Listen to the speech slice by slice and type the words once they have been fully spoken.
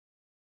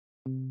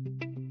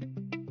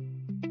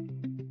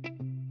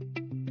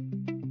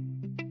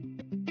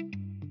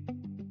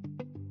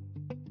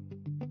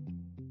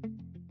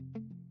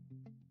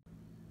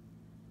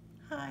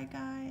Hi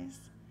guys,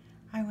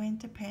 I went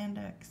to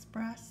Panda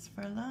Express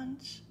for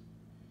lunch.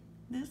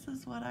 This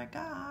is what I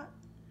got.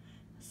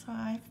 So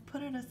I've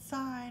put it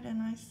aside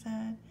and I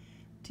said,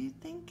 do you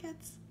think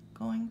it's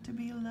going to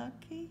be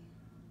lucky?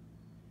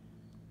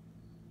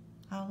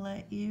 I'll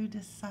let you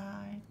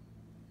decide.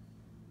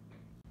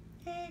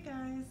 Hey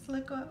guys,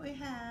 look what we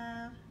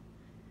have.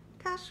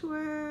 Cash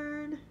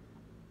word.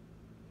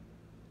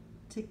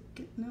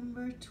 Ticket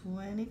number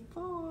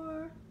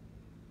 24.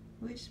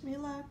 Wish me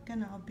luck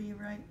and I'll be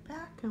right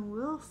back and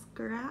we'll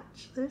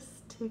scratch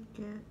this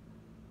ticket.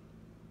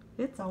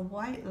 It's a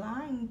white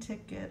line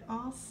ticket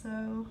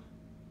also.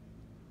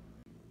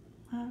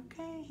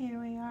 Okay,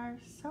 here we are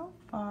so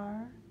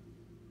far.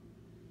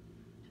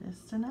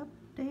 Just an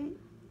update.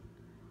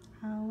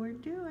 How we're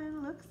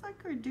doing. Looks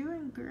like we're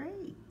doing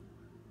great.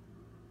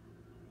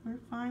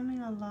 We're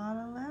finding a lot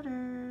of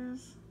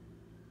letters.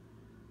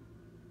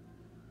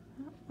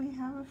 We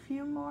have a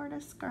few more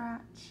to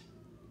scratch.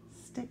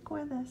 Stick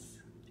with us.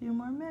 A few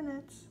more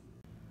minutes.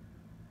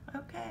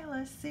 Okay,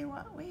 let's see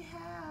what we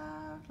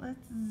have.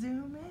 Let's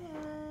zoom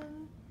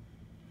in.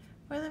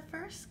 For the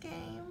first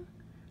game,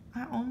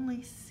 I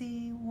only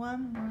see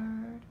one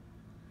word,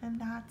 and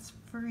that's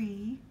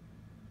free.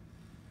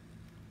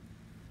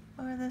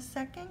 For the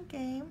second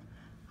game,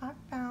 I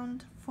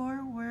found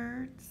 4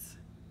 words,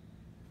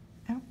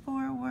 and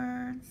 4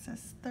 words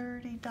is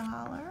 $30.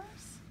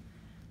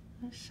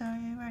 I'll show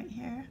you right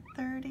here,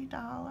 $30.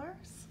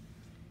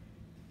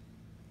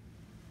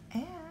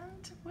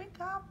 And we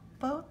got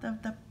both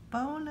of the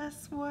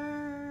bonus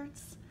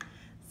words.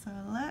 So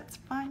let's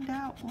find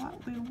out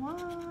what we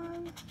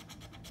won.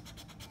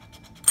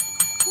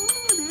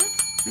 Ooh,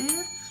 there's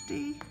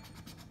 50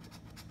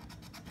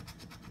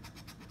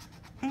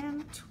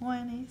 and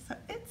 20. So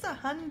it's a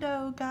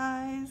hundo,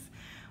 guys.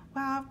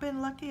 Wow, I've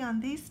been lucky on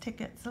these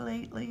tickets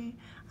lately.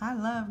 I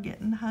love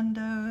getting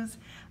hundos.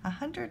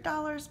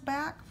 $100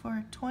 back for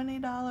a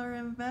 $20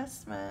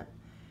 investment.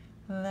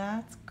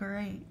 That's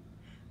great.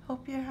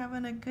 Hope you're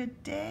having a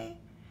good day.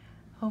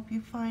 Hope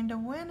you find a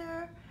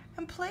winner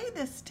and play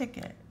this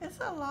ticket. It's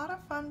a lot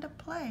of fun to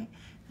play.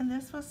 And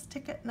this was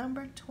ticket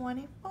number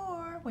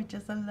 24, which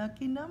is a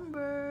lucky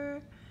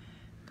number.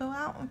 Go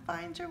out and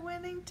find your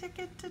winning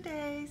ticket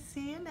today.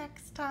 See you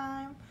next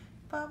time.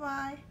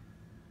 Bye-bye.